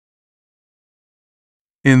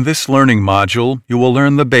In this learning module, you will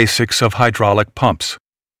learn the basics of hydraulic pumps.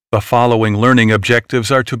 The following learning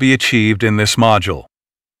objectives are to be achieved in this module.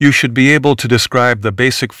 You should be able to describe the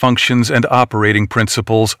basic functions and operating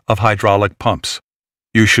principles of hydraulic pumps.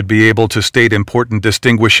 You should be able to state important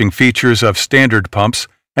distinguishing features of standard pumps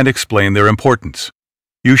and explain their importance.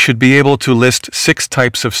 You should be able to list 6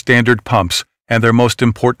 types of standard pumps and their most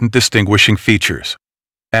important distinguishing features.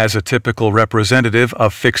 As a typical representative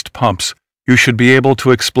of fixed pumps, you should be able to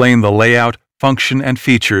explain the layout, function, and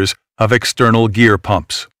features of external gear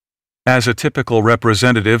pumps. As a typical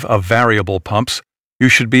representative of variable pumps, you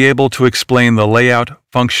should be able to explain the layout,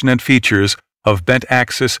 function, and features of bent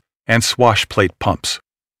axis and swashplate pumps.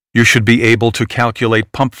 You should be able to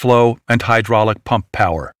calculate pump flow and hydraulic pump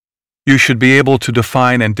power. You should be able to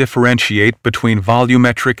define and differentiate between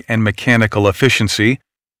volumetric and mechanical efficiency,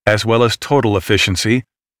 as well as total efficiency,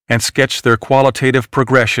 and sketch their qualitative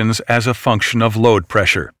progressions as a function of load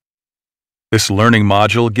pressure. This learning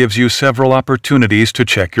module gives you several opportunities to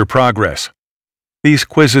check your progress. These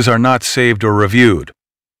quizzes are not saved or reviewed.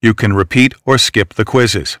 You can repeat or skip the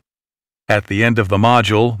quizzes. At the end of the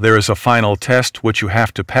module, there is a final test which you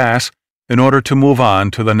have to pass in order to move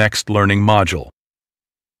on to the next learning module.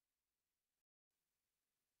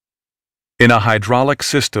 In a hydraulic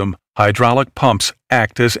system, hydraulic pumps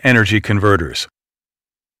act as energy converters.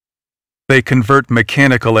 They convert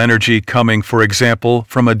mechanical energy coming, for example,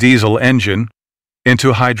 from a diesel engine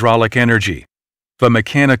into hydraulic energy. The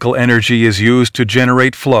mechanical energy is used to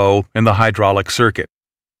generate flow in the hydraulic circuit.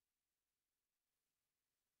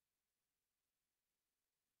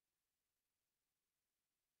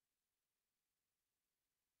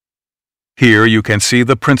 Here you can see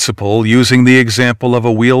the principle using the example of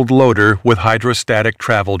a wheeled loader with hydrostatic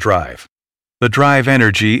travel drive. The drive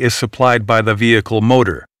energy is supplied by the vehicle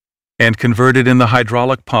motor and converted in the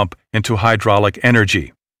hydraulic pump into hydraulic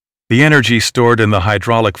energy. The energy stored in the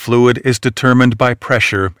hydraulic fluid is determined by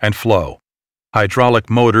pressure and flow. Hydraulic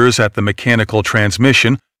motors at the mechanical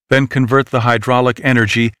transmission then convert the hydraulic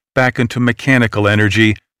energy back into mechanical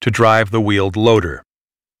energy to drive the wheeled loader.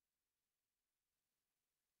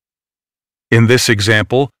 In this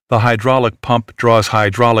example, the hydraulic pump draws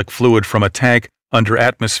hydraulic fluid from a tank under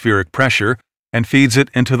atmospheric pressure and feeds it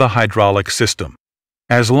into the hydraulic system.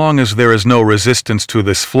 As long as there is no resistance to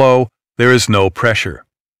this flow, there is no pressure.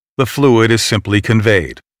 The fluid is simply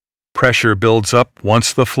conveyed. Pressure builds up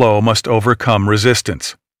once the flow must overcome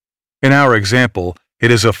resistance. In our example,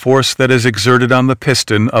 it is a force that is exerted on the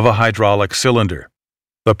piston of a hydraulic cylinder.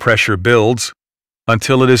 The pressure builds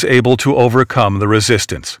until it is able to overcome the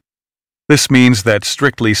resistance. This means that,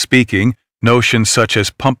 strictly speaking, notions such as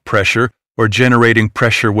pump pressure or generating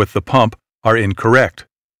pressure with the pump are incorrect.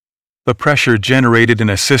 The pressure generated in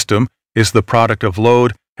a system is the product of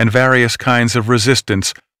load and various kinds of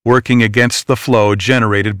resistance working against the flow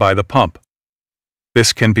generated by the pump.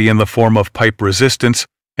 This can be in the form of pipe resistance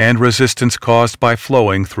and resistance caused by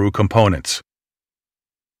flowing through components.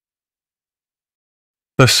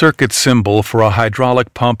 The circuit symbol for a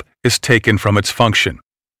hydraulic pump is taken from its function.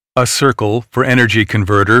 A circle for energy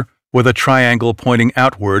converter with a triangle pointing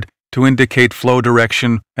outward to indicate flow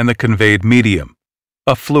direction and the conveyed medium.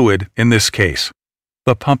 A fluid in this case.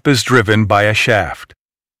 The pump is driven by a shaft.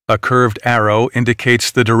 A curved arrow indicates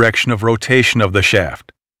the direction of rotation of the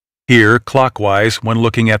shaft. Here, clockwise when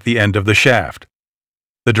looking at the end of the shaft.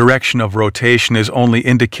 The direction of rotation is only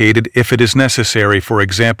indicated if it is necessary, for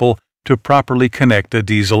example, to properly connect a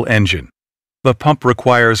diesel engine. The pump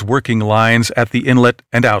requires working lines at the inlet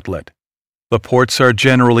and outlet. The ports are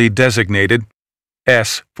generally designated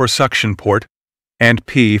S for suction port and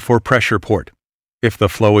P for pressure port. If the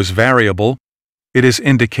flow is variable, it is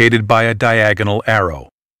indicated by a diagonal arrow.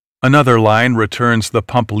 Another line returns the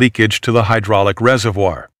pump leakage to the hydraulic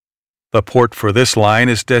reservoir. The port for this line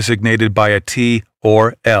is designated by a T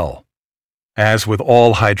or L. As with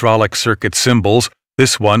all hydraulic circuit symbols,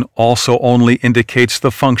 this one also only indicates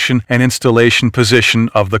the function and installation position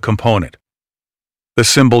of the component. The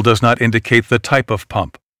symbol does not indicate the type of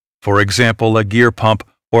pump, for example, a gear pump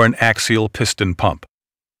or an axial piston pump.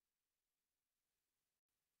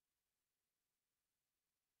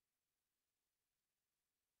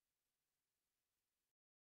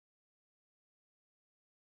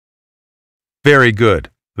 Very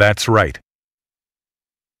good, that's right.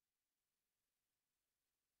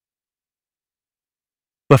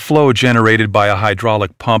 The flow generated by a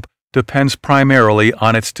hydraulic pump depends primarily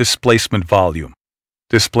on its displacement volume.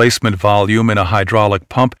 Displacement volume in a hydraulic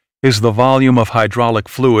pump is the volume of hydraulic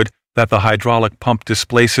fluid that the hydraulic pump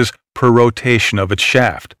displaces per rotation of its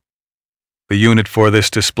shaft. The unit for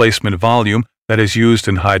this displacement volume that is used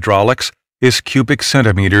in hydraulics is cubic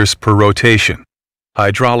centimeters per rotation.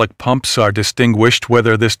 Hydraulic pumps are distinguished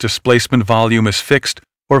whether this displacement volume is fixed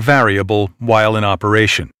or variable while in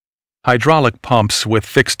operation. Hydraulic pumps with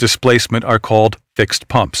fixed displacement are called fixed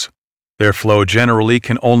pumps. Their flow generally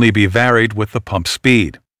can only be varied with the pump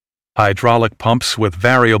speed. Hydraulic pumps with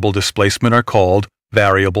variable displacement are called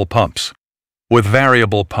variable pumps. With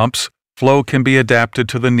variable pumps, flow can be adapted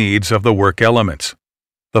to the needs of the work elements.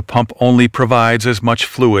 The pump only provides as much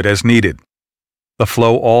fluid as needed. The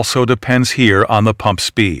flow also depends here on the pump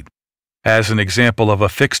speed. As an example of a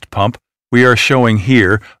fixed pump, we are showing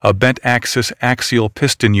here a bent-axis axial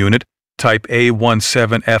piston unit type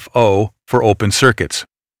A17FO for open circuits.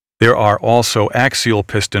 There are also axial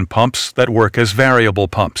piston pumps that work as variable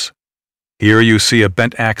pumps. Here you see a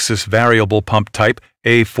bent-axis variable pump type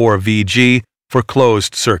A4VG for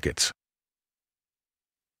closed circuits.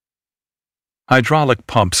 Hydraulic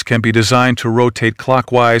pumps can be designed to rotate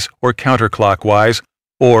clockwise or counterclockwise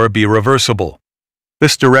or be reversible.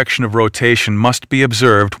 This direction of rotation must be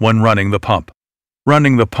observed when running the pump.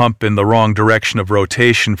 Running the pump in the wrong direction of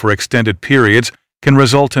rotation for extended periods can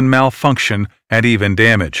result in malfunction and even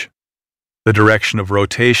damage. The direction of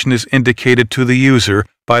rotation is indicated to the user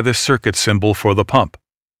by the circuit symbol for the pump.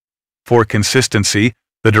 For consistency,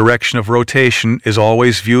 the direction of rotation is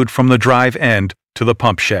always viewed from the drive end to the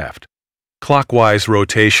pump shaft. Clockwise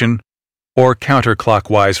rotation or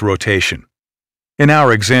counterclockwise rotation. In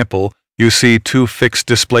our example, you see two fixed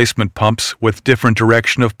displacement pumps with different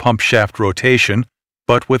direction of pump shaft rotation,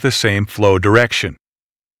 but with the same flow direction.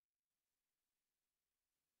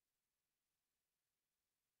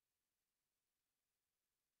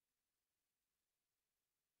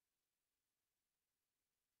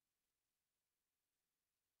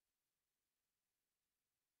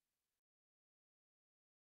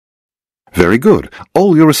 Very good.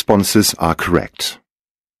 All your responses are correct.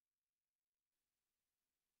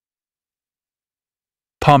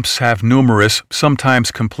 Pumps have numerous, sometimes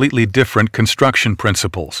completely different construction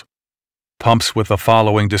principles. Pumps with the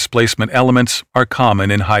following displacement elements are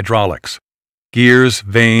common in hydraulics: gears,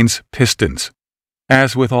 vanes, pistons.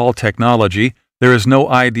 As with all technology, there is no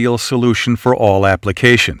ideal solution for all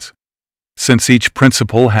applications. Since each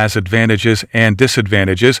principle has advantages and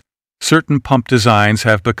disadvantages, certain pump designs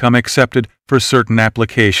have become accepted for certain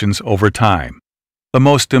applications over time. The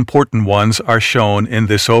most important ones are shown in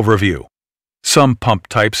this overview. Some pump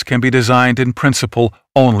types can be designed in principle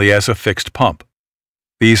only as a fixed pump.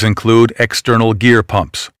 These include external gear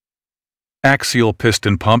pumps. Axial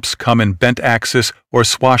piston pumps come in bent axis or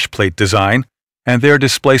swashplate design, and their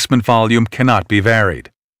displacement volume cannot be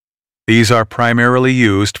varied. These are primarily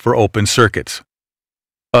used for open circuits.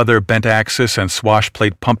 Other bent axis and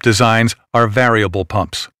swashplate pump designs are variable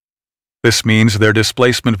pumps. This means their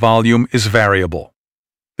displacement volume is variable.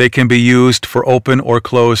 They can be used for open or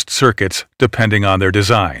closed circuits depending on their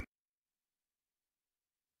design.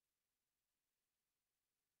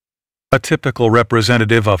 A typical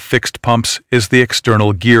representative of fixed pumps is the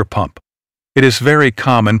external gear pump. It is very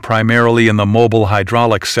common primarily in the mobile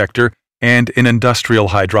hydraulics sector and in industrial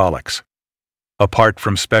hydraulics. Apart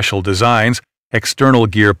from special designs, external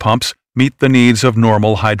gear pumps meet the needs of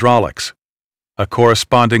normal hydraulics. A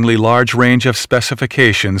correspondingly large range of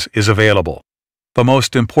specifications is available. The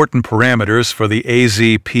most important parameters for the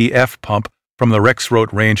AZPF pump from the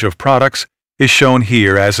Rexroth range of products is shown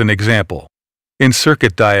here as an example. In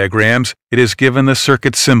circuit diagrams, it is given the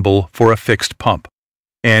circuit symbol for a fixed pump,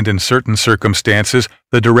 and in certain circumstances,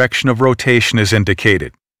 the direction of rotation is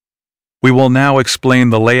indicated. We will now explain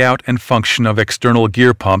the layout and function of external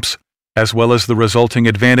gear pumps, as well as the resulting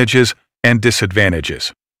advantages and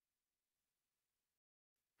disadvantages.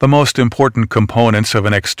 The most important components of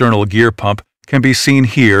an external gear pump can be seen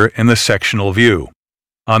here in the sectional view.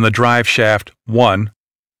 On the drive shaft 1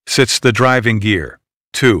 sits the driving gear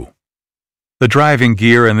 2. The driving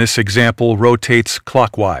gear in this example rotates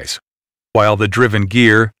clockwise, while the driven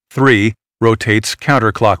gear 3 rotates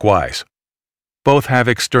counterclockwise. Both have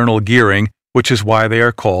external gearing, which is why they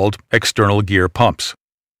are called external gear pumps.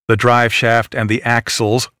 The drive shaft and the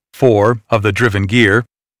axles 4 of the driven gear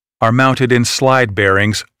are mounted in slide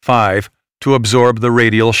bearings 5 to absorb the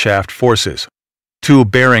radial shaft forces. 2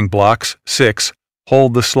 bearing blocks 6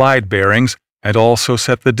 hold the slide bearings and also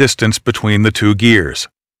set the distance between the two gears.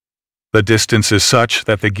 The distance is such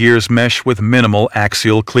that the gears mesh with minimal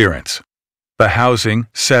axial clearance. The housing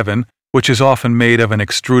 7, which is often made of an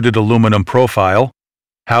extruded aluminum profile,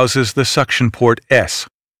 houses the suction port S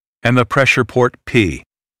and the pressure port P.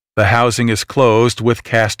 The housing is closed with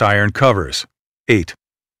cast iron covers 8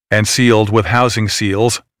 and sealed with housing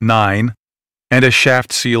seals 9 and a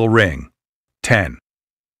shaft seal ring 10.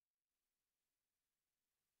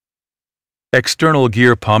 External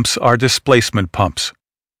gear pumps are displacement pumps.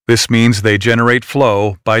 This means they generate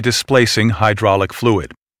flow by displacing hydraulic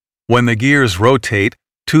fluid. When the gears rotate,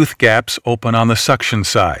 tooth gaps open on the suction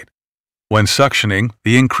side. When suctioning,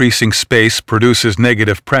 the increasing space produces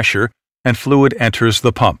negative pressure and fluid enters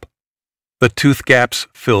the pump. The tooth gaps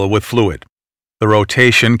fill with fluid. The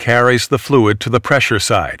rotation carries the fluid to the pressure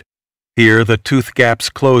side. Here, the tooth gaps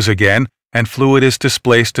close again and fluid is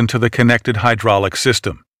displaced into the connected hydraulic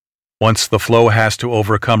system. Once the flow has to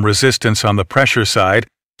overcome resistance on the pressure side,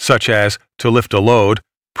 such as to lift a load,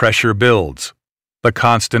 pressure builds. The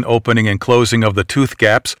constant opening and closing of the tooth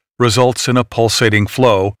gaps results in a pulsating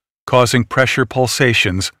flow, causing pressure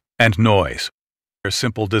pulsations and noise. Their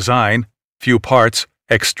simple design, few parts,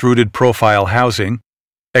 extruded profile housing.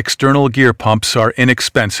 External gear pumps are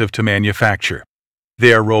inexpensive to manufacture.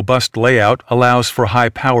 Their robust layout allows for high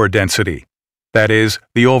power density. That is,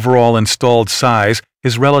 the overall installed size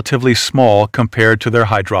is relatively small compared to their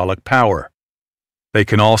hydraulic power. They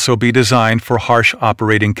can also be designed for harsh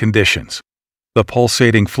operating conditions. The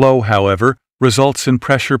pulsating flow, however, results in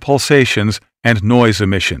pressure pulsations and noise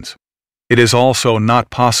emissions. It is also not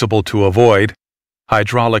possible to avoid.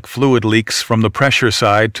 Hydraulic fluid leaks from the pressure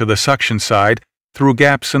side to the suction side through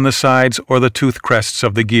gaps in the sides or the tooth crests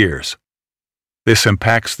of the gears. This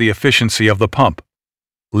impacts the efficiency of the pump.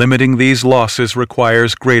 Limiting these losses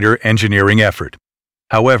requires greater engineering effort.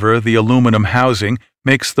 However, the aluminum housing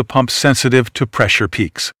makes the pump sensitive to pressure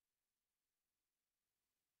peaks.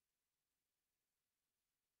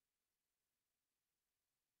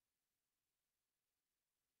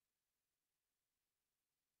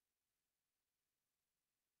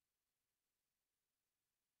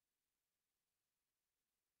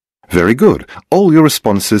 Very good. All your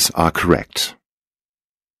responses are correct.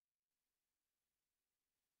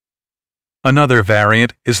 Another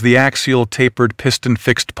variant is the axial tapered piston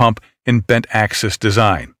fixed pump in bent axis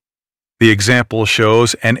design. The example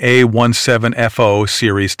shows an A17FO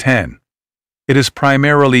Series 10. It is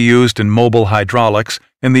primarily used in mobile hydraulics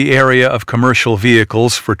in the area of commercial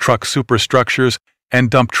vehicles for truck superstructures and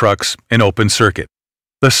dump trucks in open circuit.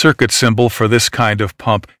 The circuit symbol for this kind of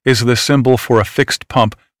pump is the symbol for a fixed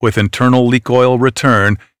pump with internal leak oil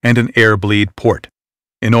return and an air bleed port.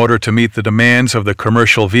 In order to meet the demands of the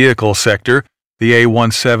commercial vehicle sector, the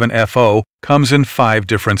A17FO comes in 5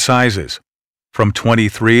 different sizes, from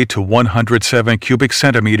 23 to 107 cubic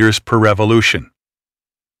centimeters per revolution.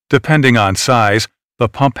 Depending on size, the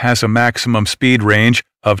pump has a maximum speed range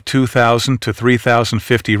of 2,000 to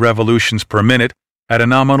 3,050 revolutions per minute at a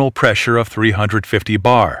nominal pressure of 350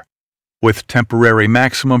 bar, with temporary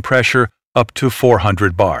maximum pressure up to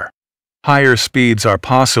 400 bar. Higher speeds are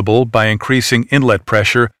possible by increasing inlet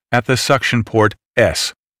pressure at the suction port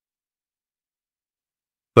S.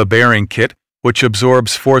 The bearing kit, which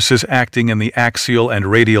absorbs forces acting in the axial and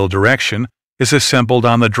radial direction, is assembled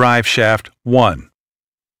on the drive shaft 1.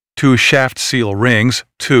 2 shaft seal rings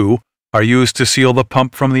 2 are used to seal the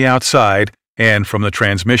pump from the outside and from the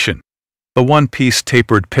transmission. The one-piece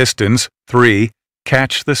tapered pistons 3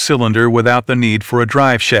 catch the cylinder without the need for a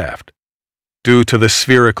drive shaft. Due to the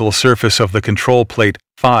spherical surface of the control plate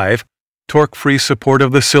 5, torque-free support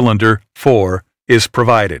of the cylinder 4 is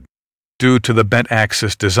provided. Due to the bent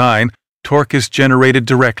axis design, torque is generated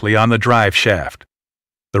directly on the drive shaft.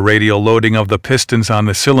 The radial loading of the pistons on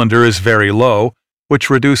the cylinder is very low,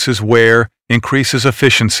 which reduces wear, increases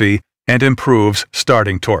efficiency, and improves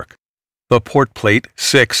starting torque. The port plate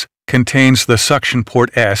 6 contains the suction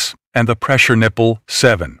port S and the pressure nipple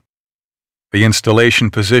 7. The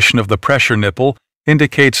installation position of the pressure nipple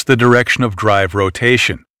indicates the direction of drive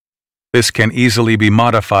rotation. This can easily be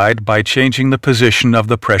modified by changing the position of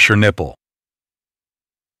the pressure nipple.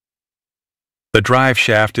 The drive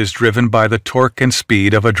shaft is driven by the torque and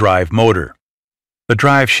speed of a drive motor. The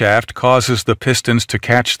drive shaft causes the pistons to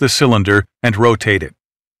catch the cylinder and rotate it.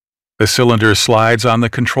 The cylinder slides on the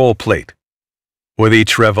control plate. With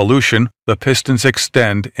each revolution, the pistons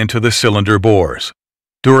extend into the cylinder bores.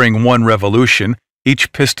 During one revolution,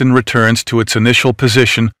 each piston returns to its initial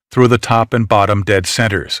position through the top and bottom dead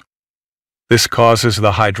centers. This causes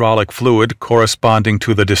the hydraulic fluid corresponding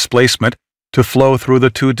to the displacement to flow through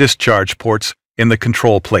the 2 discharge ports in the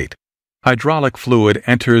control plate. Hydraulic fluid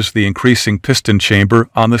enters the increasing piston chamber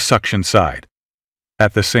on the suction side.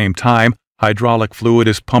 At the same time, hydraulic fluid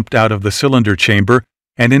is pumped out of the cylinder chamber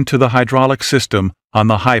and into the hydraulic system on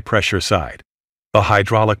the high-pressure side. The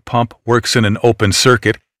hydraulic pump works in an open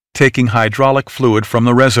circuit, taking hydraulic fluid from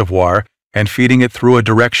the reservoir and feeding it through a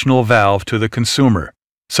directional valve to the consumer,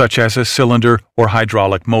 such as a cylinder or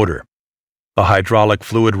hydraulic motor. The hydraulic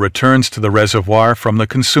fluid returns to the reservoir from the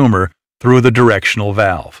consumer through the directional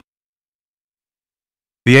valve.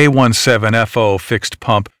 The A17FO fixed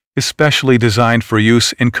pump is specially designed for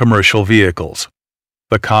use in commercial vehicles.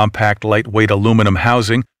 The compact, lightweight aluminum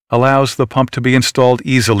housing allows the pump to be installed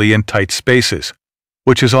easily in tight spaces,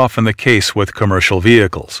 which is often the case with commercial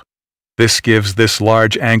vehicles. This gives this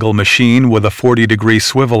large-angle machine with a 40-degree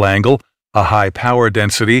swivel angle a high power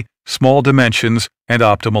density, small dimensions, and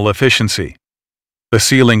optimal efficiency. The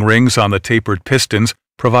sealing rings on the tapered pistons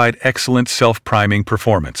provide excellent self-priming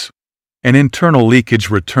performance. An internal leakage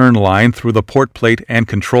return line through the port plate and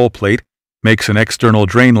control plate makes an external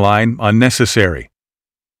drain line unnecessary.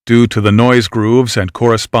 Due to the noise grooves and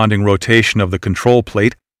corresponding rotation of the control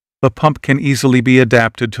plate, the pump can easily be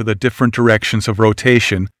adapted to the different directions of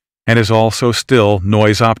rotation and is also still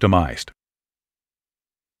noise optimized.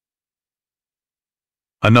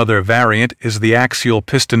 Another variant is the axial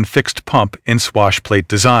piston fixed pump in swashplate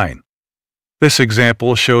design. This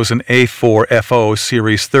example shows an A4FO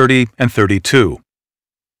Series 30 and 32.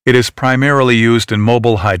 It is primarily used in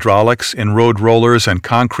mobile hydraulics in road rollers and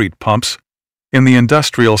concrete pumps, in the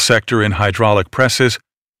industrial sector in hydraulic presses,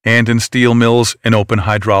 and in steel mills in open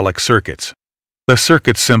hydraulic circuits. The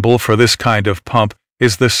circuit symbol for this kind of pump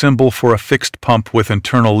is the symbol for a fixed pump with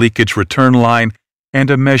internal leakage return line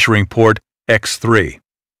and a measuring port X3.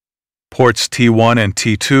 Ports T1 and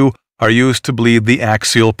T2 are used to bleed the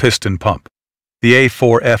axial piston pump. The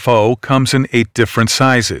A4FO comes in 8 different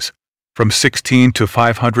sizes, from 16 to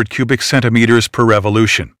 500 cubic centimeters per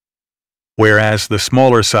revolution. Whereas the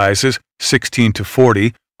smaller sizes, 16 to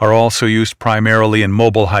 40, are also used primarily in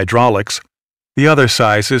mobile hydraulics, the other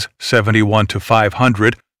sizes, 71 to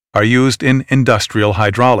 500, are used in industrial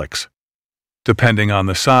hydraulics. Depending on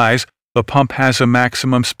the size, the pump has a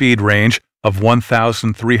maximum speed range of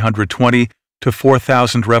 1,320 to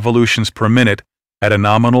 4,000 revolutions per minute at a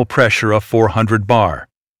nominal pressure of 400 bar,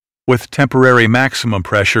 with temporary maximum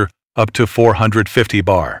pressure up to 450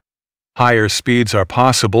 bar. Higher speeds are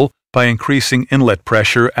possible by increasing inlet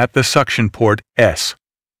pressure at the suction port S.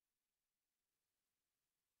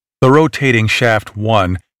 The rotating shaft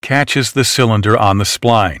 1 catches the cylinder on the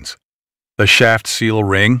splines. The shaft seal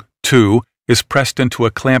ring 2 is pressed into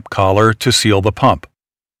a clamp collar to seal the pump.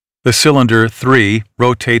 The cylinder 3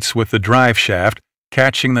 rotates with the drive shaft,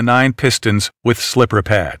 catching the 9 pistons with slipper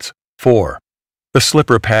pads 4. The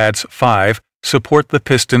slipper pads 5 support the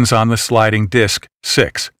pistons on the sliding disc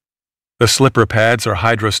 6. The slipper pads are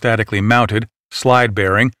hydrostatically mounted,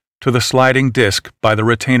 slide-bearing, to the sliding disc by the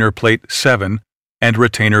retainer plate 7 and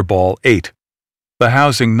retainer ball 8. The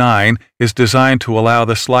housing 9 is designed to allow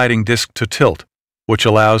the sliding disc to tilt, which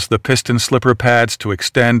allows the piston slipper pads to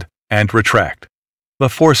extend and retract. The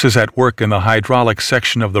forces at work in the hydraulic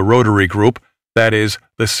section of the rotary group, that is,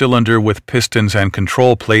 the cylinder with pistons and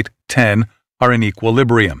control plate 10, are in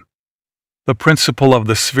equilibrium. The principle of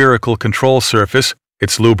the spherical control surface,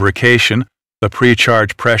 its lubrication, the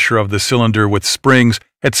pre-charge pressure of the cylinder with springs,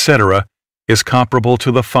 etc., is comparable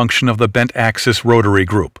to the function of the bent axis rotary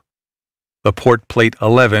group. The port plate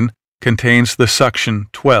 11 contains the suction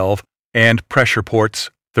 12 and pressure ports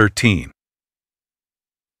 13.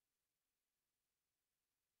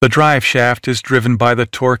 The drive shaft is driven by the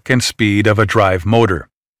torque and speed of a drive motor.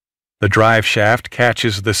 The drive shaft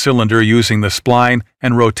catches the cylinder using the spline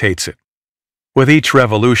and rotates it. With each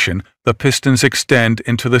revolution, the pistons extend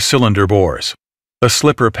into the cylinder bores. The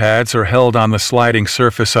slipper pads are held on the sliding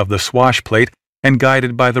surface of the swash plate and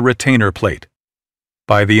guided by the retainer plate.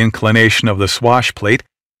 By the inclination of the swash plate,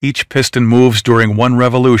 each piston moves during one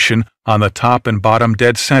revolution on the top and bottom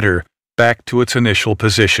dead center back to its initial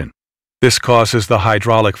position. This causes the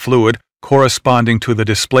hydraulic fluid corresponding to the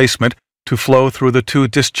displacement to flow through the 2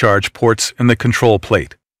 discharge ports in the control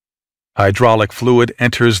plate. Hydraulic fluid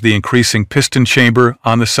enters the increasing piston chamber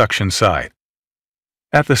on the suction side.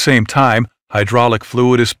 At the same time, hydraulic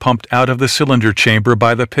fluid is pumped out of the cylinder chamber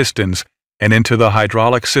by the pistons and into the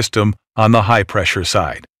hydraulic system on the high-pressure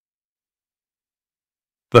side.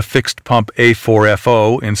 The fixed pump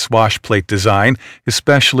A4FO in swashplate design is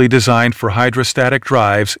specially designed for hydrostatic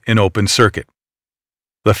drives in open circuit.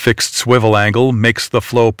 The fixed swivel angle makes the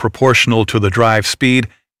flow proportional to the drive speed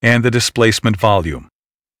and the displacement volume.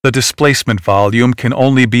 The displacement volume can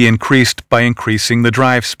only be increased by increasing the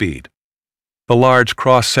drive speed. The large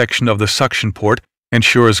cross-section of the suction port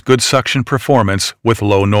ensures good suction performance with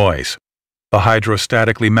low noise. The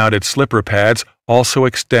hydrostatically mounted slipper pads also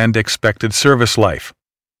extend expected service life.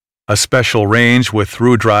 A special range with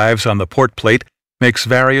through drives on the port plate makes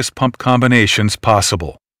various pump combinations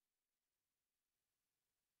possible.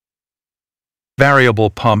 Variable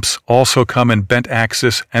pumps also come in bent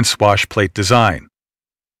axis and swashplate design.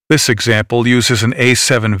 This example uses an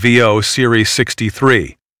A7VO Series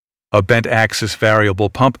 63. a bent-axis variable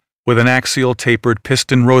pump with an axial tapered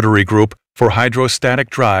piston rotary group for hydrostatic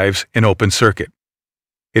drives in open circuit.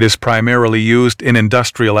 It is primarily used in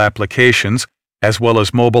industrial applications as well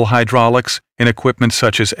as mobile hydraulics in equipment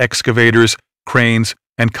such as excavators, cranes,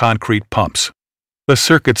 and concrete pumps. The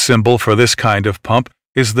circuit symbol for this kind of pump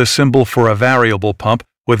is the symbol for a variable pump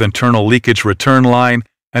with internal leakage return line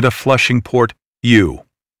and a flushing port U.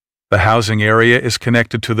 The housing area is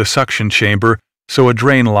connected to the suction chamber, so a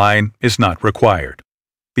drain line is not required.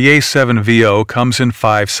 The A7VO comes in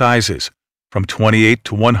 5 sizes, from 28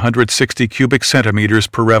 to 160 cubic centimeters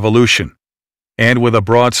per revolution, and with a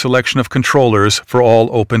broad selection of controllers for all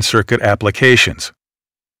open circuit applications.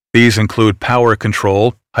 These include power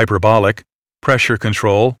control, hyperbolic, pressure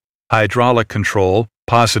control, hydraulic control,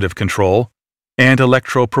 positive control, and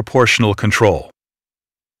electro-proportional control.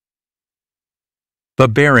 The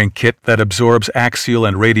bearing kit that absorbs axial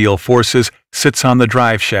and radial forces sits on the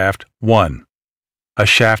drive shaft 1. A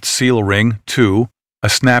shaft seal ring 2, a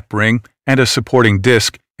snap ring, and a supporting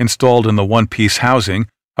disc installed in the one-piece housing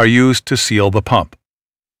are used to seal the pump.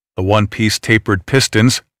 The one-piece tapered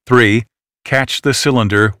pistons 3 catch the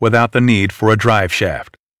cylinder without the need for a drive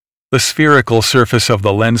shaft. The spherical surface of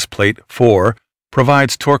the lens plate 4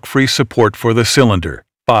 provides torque-free support for the cylinder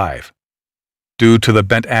 5. Due to the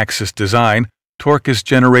bent-axis design, torque is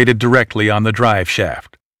generated directly on the drive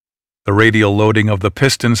shaft. The radial loading of the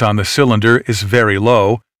pistons on the cylinder is very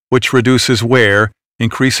low, which reduces wear,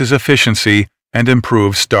 increases efficiency, and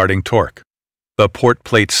improves starting torque. The port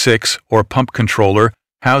plate 6, or pump controller,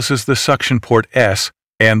 houses the suction port S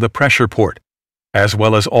and the pressure port, as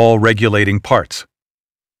well as all regulating parts.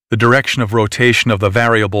 The direction of rotation of the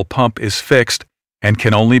variable pump is fixed and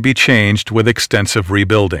can only be changed with extensive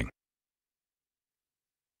rebuilding.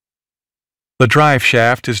 The drive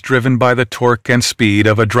shaft is driven by the torque and speed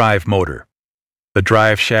of a drive motor. The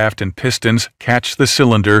drive shaft and pistons catch the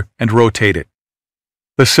cylinder and rotate it.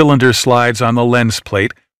 The cylinder slides on the lens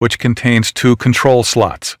plate, which contains 2 control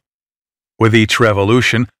slots. With each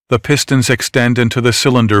revolution, the pistons extend into the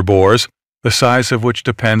cylinder bores, the size of which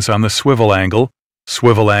depends on the swivel angle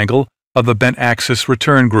of the bent axis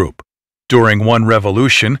return group. During one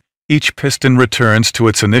revolution, each piston returns to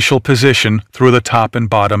its initial position through the top and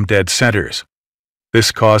bottom dead centers.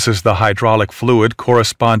 This causes the hydraulic fluid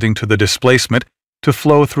corresponding to the displacement to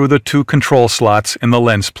flow through the 2 control slots in the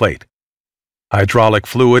lens plate. Hydraulic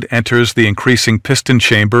fluid enters the increasing piston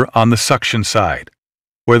chamber on the suction side,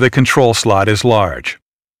 where the control slot is large.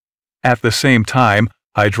 At the same time,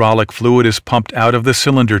 hydraulic fluid is pumped out of the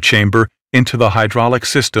cylinder chamber into the hydraulic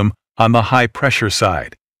system on the high-pressure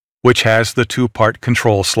side, which has the 2-part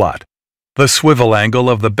control slot. The swivel angle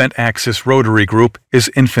of the bent axis rotary group is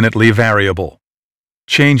infinitely variable.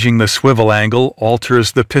 Changing the swivel angle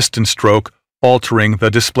alters the piston stroke, altering the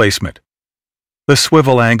displacement. The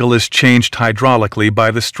swivel angle is changed hydraulically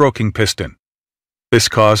by the stroking piston. This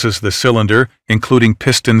causes the cylinder, including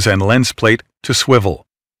pistons and lens plate, to swivel.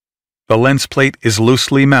 The lens plate is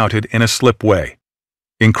loosely mounted in a slipway.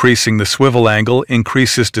 Increasing the swivel angle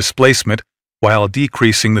increases displacement, while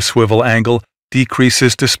decreasing the swivel angle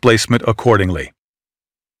decreases displacement accordingly.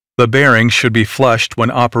 The bearing should be flushed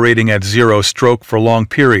when operating at 0 stroke for long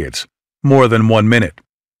periods, more than 1 minute.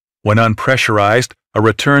 When unpressurized, a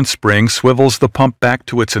return spring swivels the pump back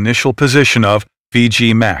to its initial position of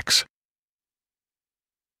VG max.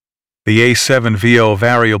 The A7VO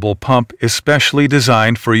variable pump is specially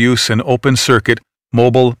designed for use in open-circuit,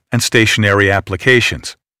 mobile, and stationary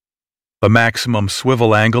applications. The maximum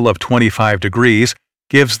swivel angle of 25 degrees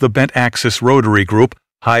gives the bent axis rotary group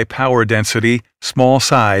high power density, small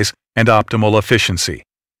size, and optimal efficiency.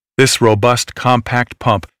 This robust compact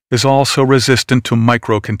pump is also resistant to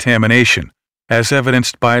microcontamination, as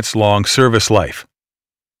evidenced by its long service life.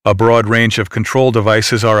 A broad range of control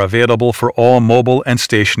devices are available for all mobile and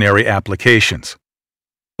stationary applications.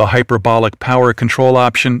 The hyperbolic power control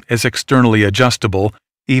option is externally adjustable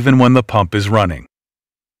even when the pump is running.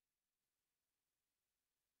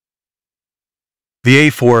 The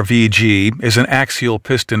A4VG is an axial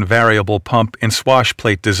piston variable pump in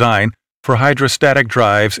swashplate design for hydrostatic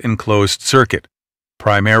drives in closed circuit,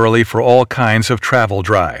 primarily for all kinds of travel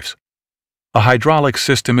drives. A hydraulic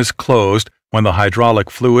system is closed when the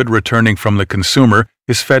hydraulic fluid returning from the consumer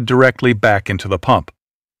is fed directly back into the pump.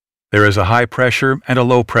 There is a high pressure and a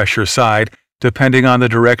low pressure side depending on the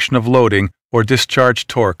direction of loading or discharge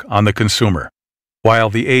torque on the consumer.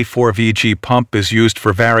 While the A4VG pump is used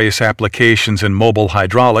for various applications in mobile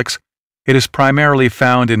hydraulics, it is primarily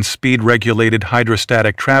found in speed-regulated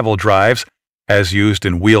hydrostatic travel drives as used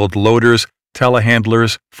in wheeled loaders,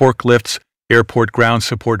 telehandlers, forklifts, airport ground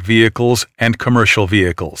support vehicles, and commercial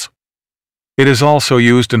vehicles. It is also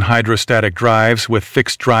used in hydrostatic drives with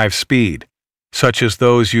fixed drive speed, such as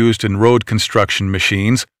those used in road construction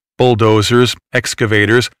machines, bulldozers,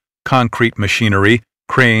 excavators, concrete machinery,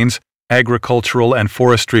 cranes, agricultural and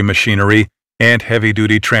forestry machinery, and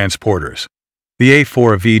heavy-duty transporters. The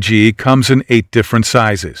A4VG comes in 8 different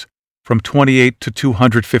sizes, from 28 to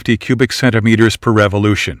 250 cubic centimeters per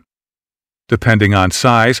revolution. Depending on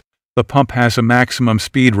size, the pump has a maximum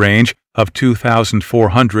speed range of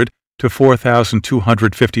 2,400 to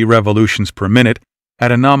 4,250 revolutions per minute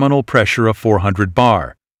at a nominal pressure of 400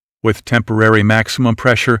 bar, with temporary maximum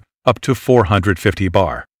pressure up to 450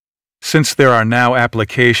 bar. Since there are now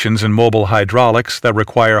applications in mobile hydraulics that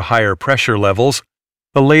require higher pressure levels,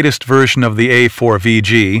 the latest version of the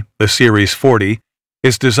A4VG, the Series 40,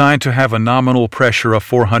 is designed to have a nominal pressure of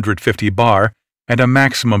 450 bar and a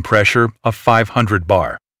maximum pressure of 500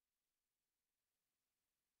 bar.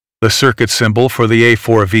 The circuit symbol for the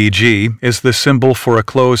A4VG is the symbol for a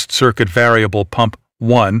closed-circuit variable pump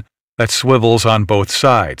 1 that swivels on both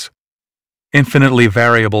sides. Infinitely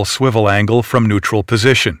variable swivel angle from neutral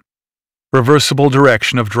position. Reversible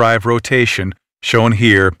direction of drive rotation, shown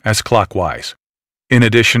here as clockwise. In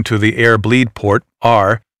addition to the air bleed port,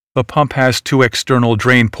 R, the pump has 2 external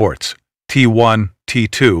drain ports, T1,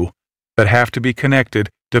 T2, that have to be connected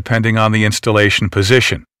depending on the installation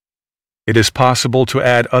position. It is possible to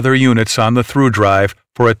add other units on the through drive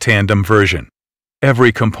for a tandem version.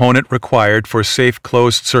 Every component required for safe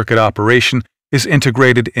closed-circuit operation is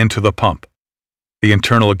integrated into the pump. The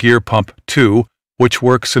internal gear pump 2, which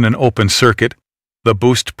works in an open circuit, the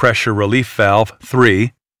boost pressure relief valve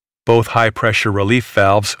 3, both high-pressure relief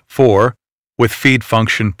valves 4, with feed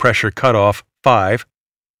function pressure cutoff 5,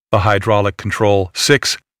 the hydraulic control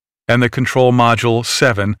 6, and the control module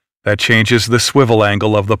 7 that changes the swivel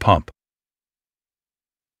angle of the pump.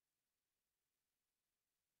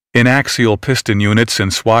 In axial piston units in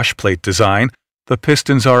swashplate design, the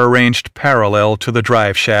pistons are arranged parallel to the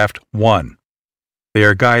drive shaft 1. They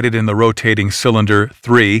are guided in the rotating cylinder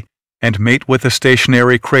 3 and mate with a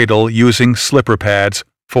stationary cradle using slipper pads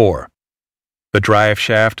 4. The drive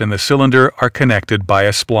shaft and the cylinder are connected by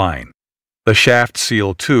a spline. The shaft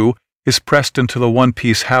seal 2 is pressed into the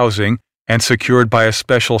one-piece housing and secured by a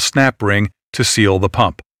special snap ring to seal the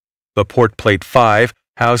pump. The port plate 5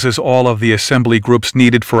 houses all of the assembly groups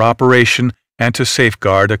needed for operation and to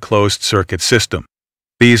safeguard a closed-circuit system.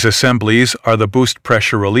 These assemblies are the boost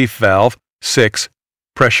pressure relief valve 6,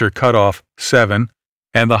 pressure cutoff 7,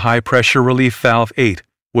 and the high pressure relief valve 8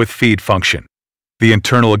 with feed function. The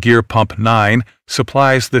internal gear pump 9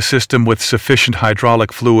 supplies the system with sufficient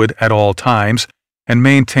hydraulic fluid at all times and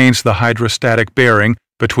maintains the hydrostatic bearing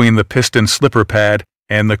between the piston slipper pad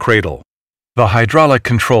and the cradle. The hydraulic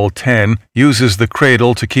control 10 uses the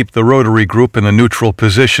cradle to keep the rotary group in the neutral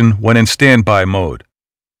position when in standby mode.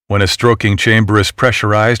 When a stroking chamber is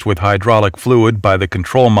pressurized with hydraulic fluid by the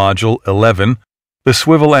control module 11, the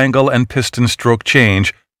swivel angle and piston stroke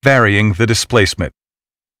change, varying the displacement.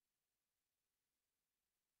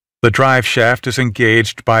 The drive shaft is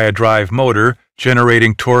engaged by a drive motor,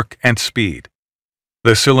 generating torque and speed.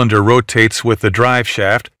 The cylinder rotates with the drive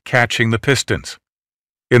shaft, catching the pistons.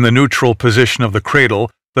 In the neutral position of the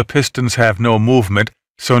cradle, the pistons have no movement,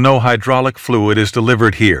 so no hydraulic fluid is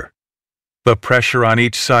delivered here. The pressure on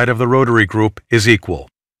each side of the rotary group is equal.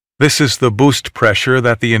 This is the boost pressure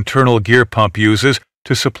that the internal gear pump uses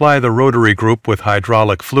to supply the rotary group with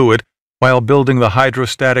hydraulic fluid while building the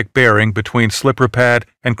hydrostatic bearing between slipper pad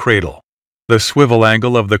and cradle. The swivel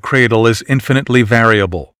angle of the cradle is infinitely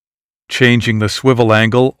variable. Changing the swivel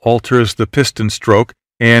angle alters the piston stroke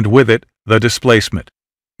and, with it, the displacement.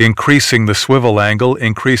 Increasing the swivel angle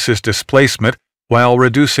increases displacement, while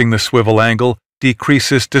reducing the swivel angle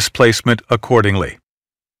decreases displacement accordingly.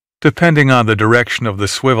 Depending on the direction of the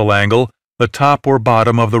swivel angle, the top or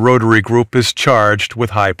bottom of the rotary group is charged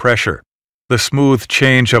with high pressure. The smooth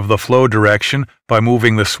change of the flow direction by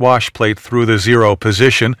moving the swash plate through the zero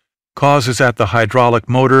position causes at the hydraulic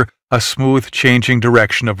motor a smooth changing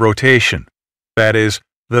direction of rotation. That is,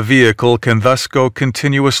 the vehicle can thus go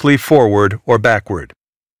continuously forward or backward.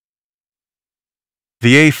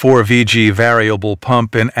 The A4VG variable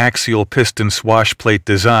pump in axial piston swash plate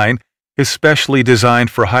design is specially designed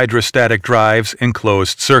for hydrostatic drives in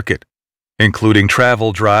closed circuit, including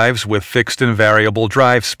travel drives with fixed and variable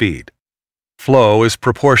drive speed. Flow is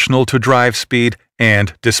proportional to drive speed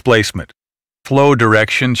and displacement. Flow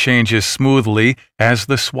direction changes smoothly as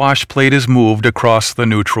the swash plate is moved across the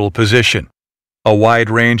neutral position. A wide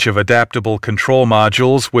range of adaptable control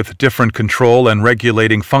modules with different control and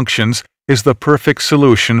regulating functions is the perfect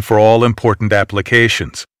solution for all important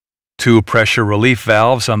applications. Two pressure relief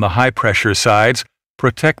valves on the high-pressure sides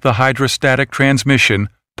protect the hydrostatic transmission,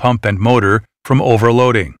 pump and motor from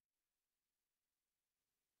overloading.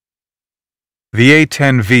 The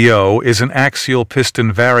A10VO is an axial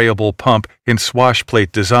piston variable pump in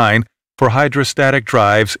swashplate design for hydrostatic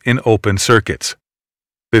drives in open circuits.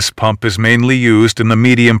 This pump is mainly used in the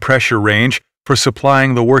medium pressure range for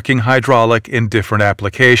supplying the working hydraulic in different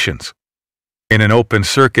applications. In an open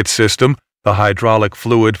circuit system, the hydraulic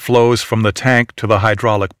fluid flows from the tank to the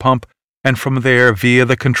hydraulic pump and from there via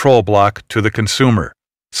the control block to the consumer,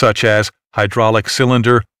 such as hydraulic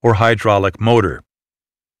cylinder or hydraulic motor.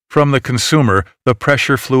 From the consumer, the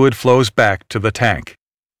pressure fluid flows back to the tank.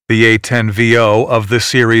 The A10VO of the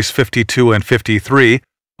Series 52 and 53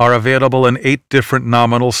 are available in 8 different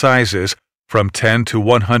nominal sizes, from 10 to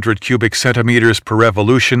 100 cubic centimeters per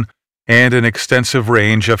revolution, and an extensive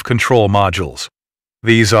range of control modules.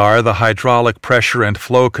 These are the hydraulic pressure and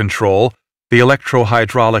flow control, the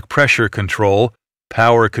electro-hydraulic pressure control,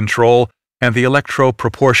 power control, and the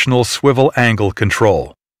electro-proportional swivel angle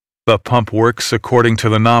control. The pump works according to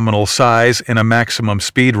the nominal size in a maximum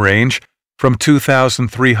speed range from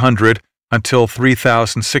 2,300 until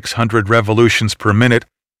 3,600 revolutions per minute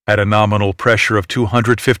at a nominal pressure of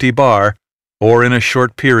 250 bar, or in a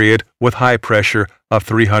short period with high pressure of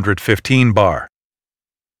 315 bar.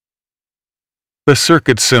 The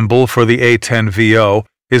circuit symbol for the A10VO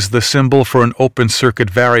is the symbol for an open circuit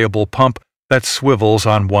variable pump that swivels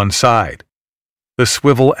on one side. The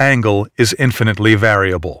swivel angle is infinitely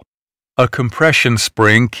variable. A compression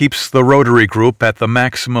spring keeps the rotary group at the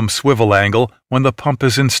maximum swivel angle when the pump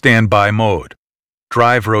is in standby mode.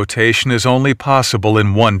 Drive rotation is only possible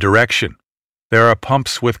in one direction. There are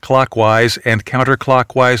pumps with clockwise and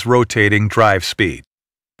counterclockwise rotating drive speed.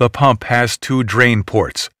 The pump has 2 drain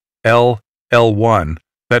ports, L1,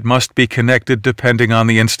 that must be connected depending on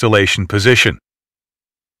the installation position.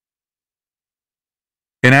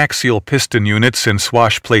 In axial piston units in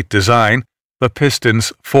swashplate design, the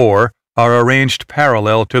pistons 4 are arranged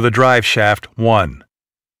parallel to the drive shaft 1.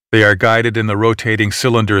 They are guided in the rotating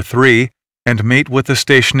cylinder 3 and mate with the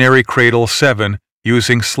stationary cradle 7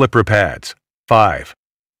 using slipper pads 5.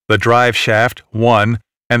 The drive shaft 1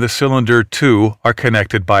 and the cylinder 2 are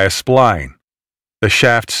connected by a spline. The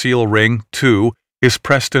shaft seal ring 2 is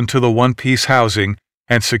pressed into the one-piece housing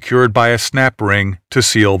and secured by a snap ring to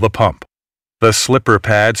seal the pump. The slipper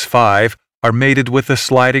pads 5 are mated with the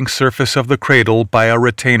sliding surface of the cradle by a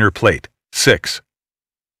retainer plate 6.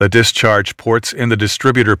 The discharge ports in the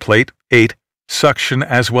distributor plate 8 suction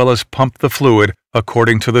as well as pump the fluid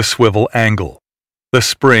according to the swivel angle. The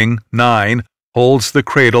spring 9 holds the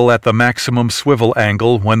cradle at the maximum swivel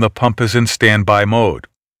angle when the pump is in standby mode.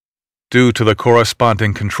 Due to the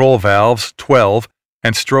corresponding control valves 12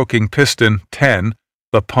 and stroking piston 10,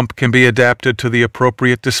 the pump can be adapted to the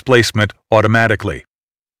appropriate displacement automatically.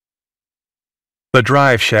 The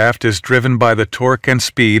drive shaft is driven by the torque and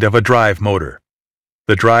speed of a drive motor.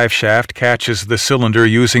 The drive shaft catches the cylinder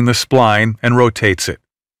using the spline and rotates it.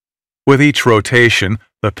 With each rotation,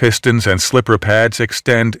 the pistons and slipper pads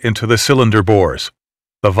extend into the cylinder bores,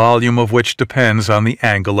 the volume of which depends on the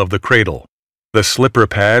angle of the cradle. The slipper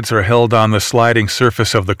pads are held on the sliding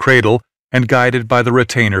surface of the cradle and guided by the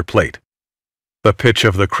retainer plate. The pitch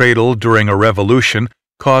of the cradle during a revolution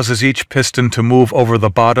causes each piston to move over the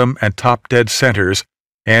bottom and top dead centers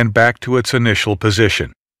and back to its initial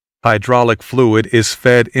position. Hydraulic fluid is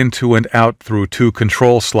fed into and out through 2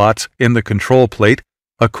 control slots in the control plate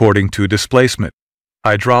according to displacement.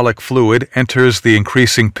 Hydraulic fluid enters the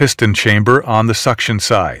increasing piston chamber on the suction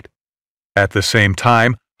side. At the same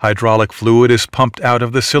time, hydraulic fluid is pumped out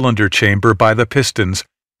of the cylinder chamber by the pistons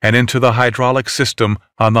and into the hydraulic system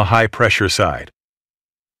on the high-pressure side.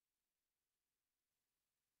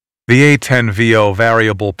 The A10VO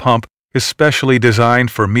variable pump is specially designed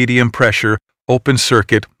for medium-pressure,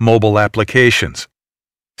 open-circuit mobile applications.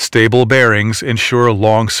 Stable bearings ensure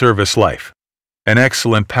long service life. An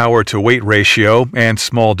excellent power-to-weight ratio and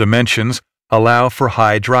small dimensions allow for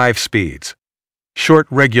high drive speeds. Short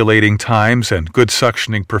regulating times and good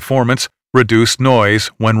suctioning performance reduce noise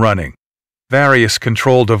when running. Various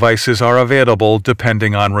control devices are available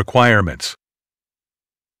depending on requirements.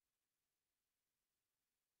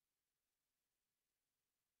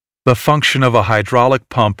 The function of a hydraulic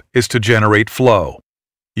pump is to generate flow.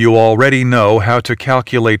 You already know how to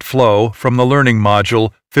calculate flow from the learning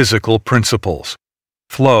module Physical Principles.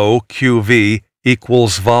 Flow, QV,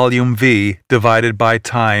 equals volume V divided by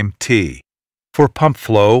time T. For pump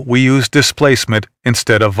flow, we use displacement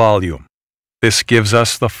instead of volume. This gives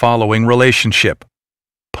us the following relationship.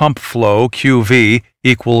 pump flow QV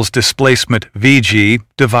equals displacement Vg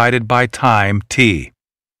divided by time T.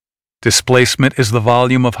 Displacement is the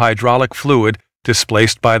volume of hydraulic fluid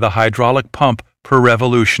displaced by the hydraulic pump per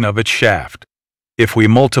revolution of its shaft. If we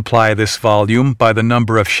multiply this volume by the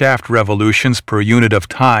number of shaft revolutions per unit of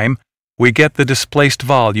time, we get the displaced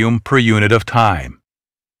volume per unit of time.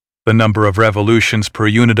 The number of revolutions per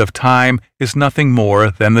unit of time is nothing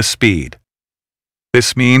more than the speed.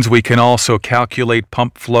 This means we can also calculate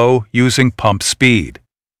pump flow using pump speed.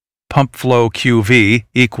 Pump flow QV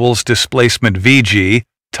equals displacement Vg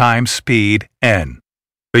times speed n.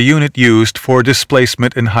 The unit used for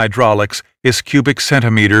displacement in hydraulics is cubic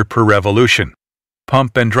centimeter per revolution.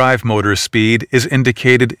 Pump and drive motor speed is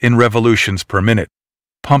indicated in revolutions per minute.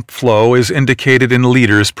 Pump flow is indicated in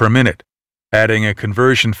liters per minute. Adding a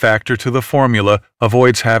conversion factor to the formula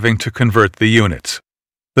avoids having to convert the units.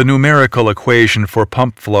 The numerical equation for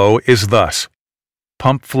pump flow is thus: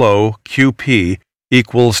 pump flow QP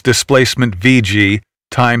equals displacement Vg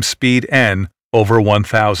times speed n over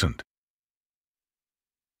 1000.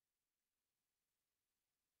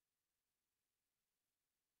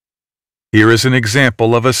 Here is an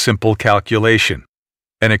example of a simple calculation.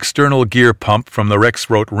 An external gear pump from the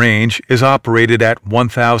Rexroth range is operated at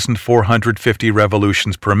 1,450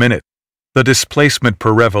 revolutions per minute. The displacement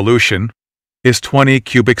per revolution is 20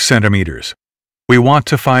 cubic centimeters. We want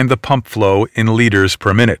to find the pump flow in liters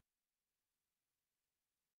per minute.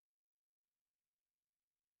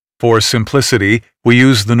 For simplicity, we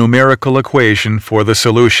use the numerical equation for the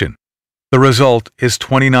solution. The result is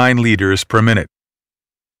 29 liters per minute.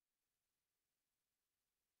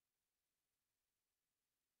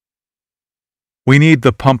 We need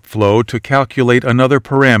the pump flow to calculate another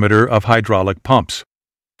parameter of hydraulic pumps,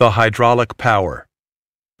 the hydraulic power.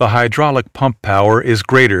 The hydraulic pump power is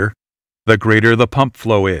greater, the greater the pump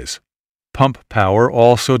flow is. Pump power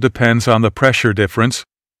also depends on the pressure difference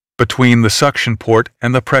between the suction port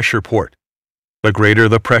and the pressure port. The greater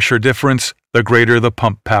the pressure difference, the greater the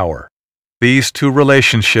pump power. These two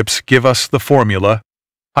relationships give us the formula: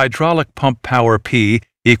 hydraulic pump power P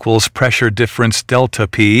equals pressure difference delta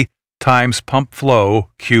P times pump flow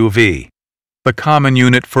QV. The common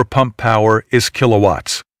unit for pump power is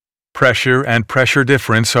kilowatts. Pressure and pressure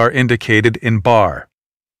difference are indicated in bar.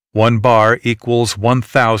 1 bar equals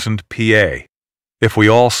 1000 PA. If we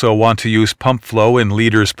also want to use pump flow in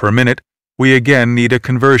liters per minute, we again need a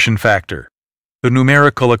conversion factor. The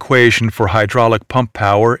numerical equation for hydraulic pump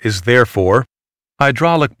power is therefore: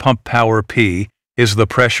 hydraulic pump power P is the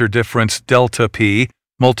pressure difference delta P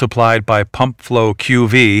multiplied by pump flow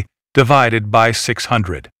QV divided by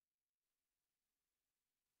 600.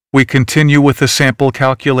 We continue with the sample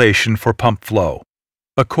calculation for pump flow.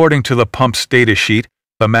 According to the pump's datasheet,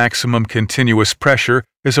 the maximum continuous pressure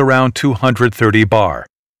is around 230 bar.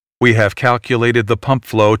 We have calculated the pump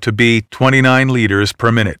flow to be 29 liters per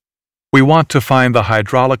minute. We want to find the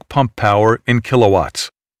hydraulic pump power in kilowatts.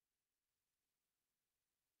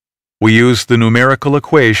 We use the numerical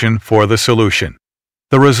equation for the solution.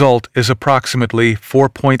 The result is approximately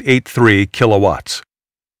 4.83 kilowatts.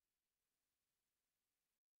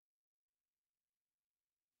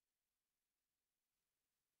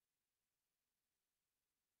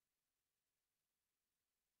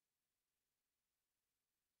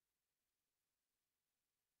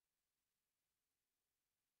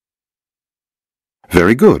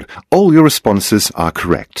 Very good. All your responses are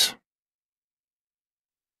correct.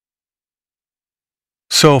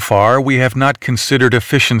 So far, we have not considered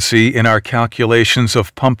efficiency in our calculations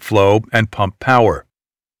of pump flow and pump power.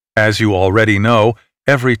 As you already know,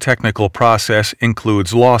 every technical process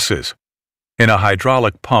includes losses. In a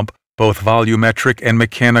hydraulic pump, both volumetric and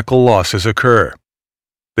mechanical losses occur.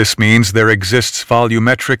 This means there exists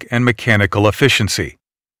volumetric and mechanical efficiency.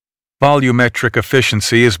 Volumetric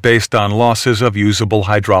efficiency is based on losses of usable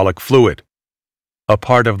hydraulic fluid. A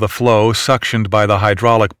part of the flow suctioned by the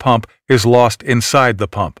hydraulic pump is lost inside the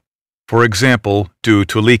pump, for example, due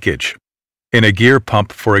to leakage. In a gear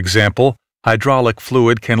pump, for example, hydraulic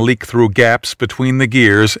fluid can leak through gaps between the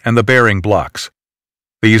gears and the bearing blocks.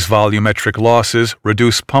 These volumetric losses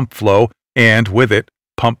reduce pump flow and, with it,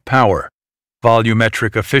 pump power.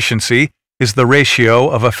 Volumetric efficiency is the ratio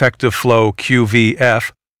of effective flow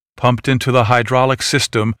QVF pumped into the hydraulic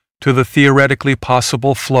system to the theoretically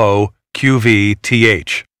possible flow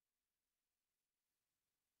QVTH.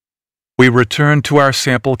 We return to our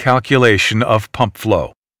sample calculation of pump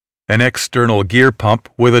flow. An external gear pump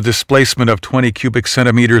with a displacement of 20 cubic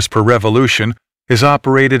centimeters per revolution is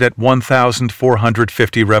operated at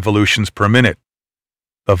 1,450 revolutions per minute.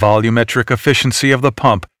 The volumetric efficiency of the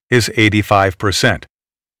pump is 85%.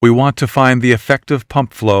 we want to find the effective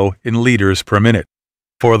pump flow in liters per minute.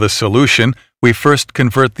 For the solution, we first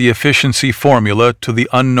convert the efficiency formula to the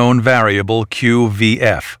unknown variable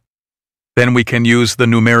QVF. Then we can use the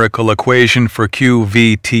numerical equation for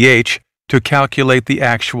QVTH to calculate the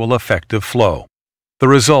actual effective flow. The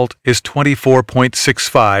result is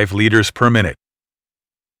 24.65 liters per minute.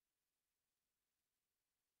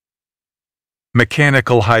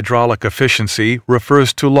 Mechanical hydraulic efficiency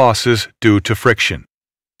refers to losses due to friction.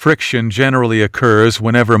 Friction generally occurs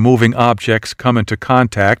whenever moving objects come into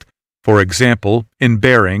contact, for example, in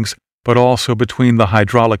bearings, but also between the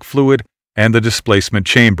hydraulic fluid and the displacement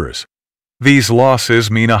chambers. These losses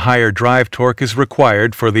mean a higher drive torque is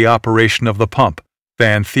required for the operation of the pump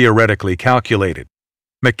than theoretically calculated.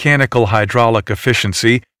 Mechanical hydraulic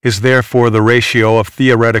efficiency is therefore the ratio of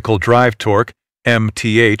theoretical drive torque,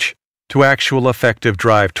 MTH, to actual effective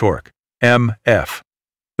drive torque, MF.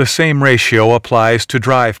 The same ratio applies to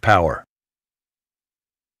drive power.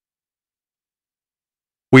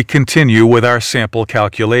 We continue with our sample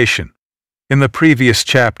calculation. In the previous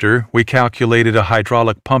chapter, we calculated a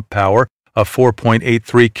hydraulic pump power of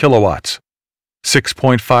 4.83 kilowatts,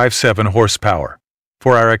 6.57 horsepower,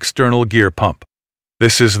 for our external gear pump.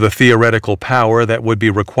 This is the theoretical power that would be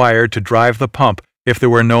required to drive the pump if there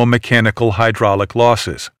were no mechanical hydraulic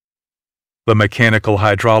losses. The mechanical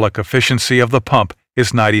hydraulic efficiency of the pump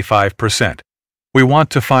is 95%. We want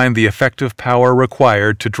to find the effective power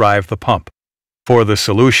required to drive the pump. For the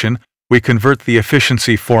solution, we convert the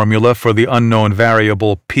efficiency formula for the unknown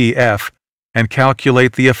variable PF and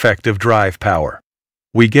calculate the effective drive power.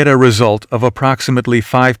 We get a result of approximately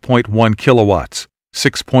 5.1 kilowatts,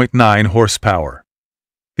 6.9 horsepower.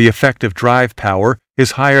 The effective drive power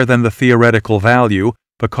is higher than the theoretical value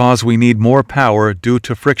because we need more power due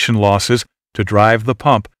to friction losses to drive the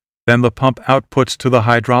pump than the pump outputs to the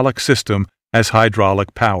hydraulic system as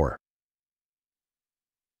hydraulic power.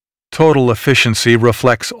 Total efficiency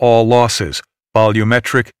reflects all losses,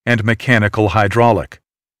 volumetric and mechanical hydraulic.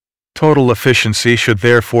 Total efficiency should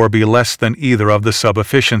therefore be less than either of the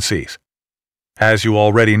sub-efficiencies. As you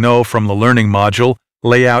already know from the learning module,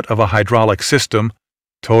 Layout of a Hydraulic System,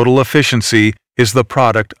 total efficiency is the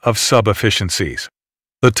product of sub-efficiencies.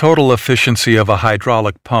 The total efficiency of a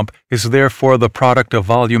hydraulic pump is therefore the product of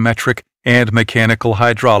volumetric and mechanical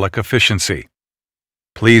hydraulic efficiency.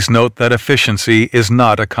 Please note that efficiency is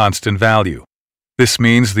not a constant value. This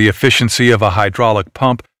means the efficiency of a hydraulic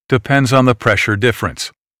pump depends on the pressure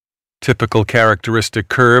difference. Typical characteristic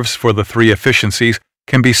curves for the three efficiencies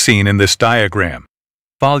can be seen in this diagram.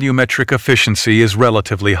 Volumetric efficiency is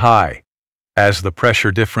relatively high. As the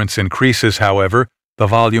pressure difference increases, however, the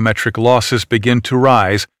volumetric losses begin to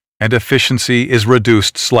rise and efficiency is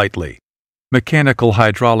reduced slightly. Mechanical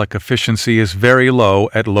hydraulic efficiency is very low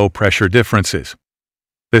at low pressure differences.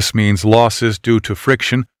 This means losses due to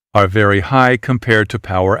friction are very high compared to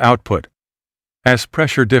power output. As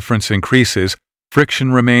pressure difference increases,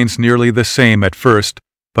 friction remains nearly the same at first,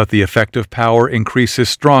 but the effective power increases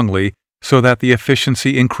strongly so that the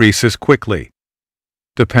efficiency increases quickly.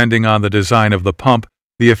 Depending on the design of the pump,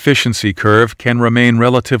 the efficiency curve can remain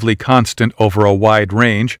relatively constant over a wide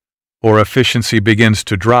range, or efficiency begins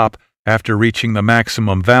to drop after reaching the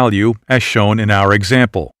maximum value as shown in our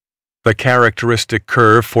example. The characteristic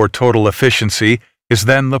curve for total efficiency is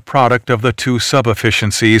then the product of the two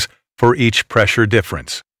sub-efficiencies for each pressure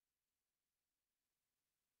difference.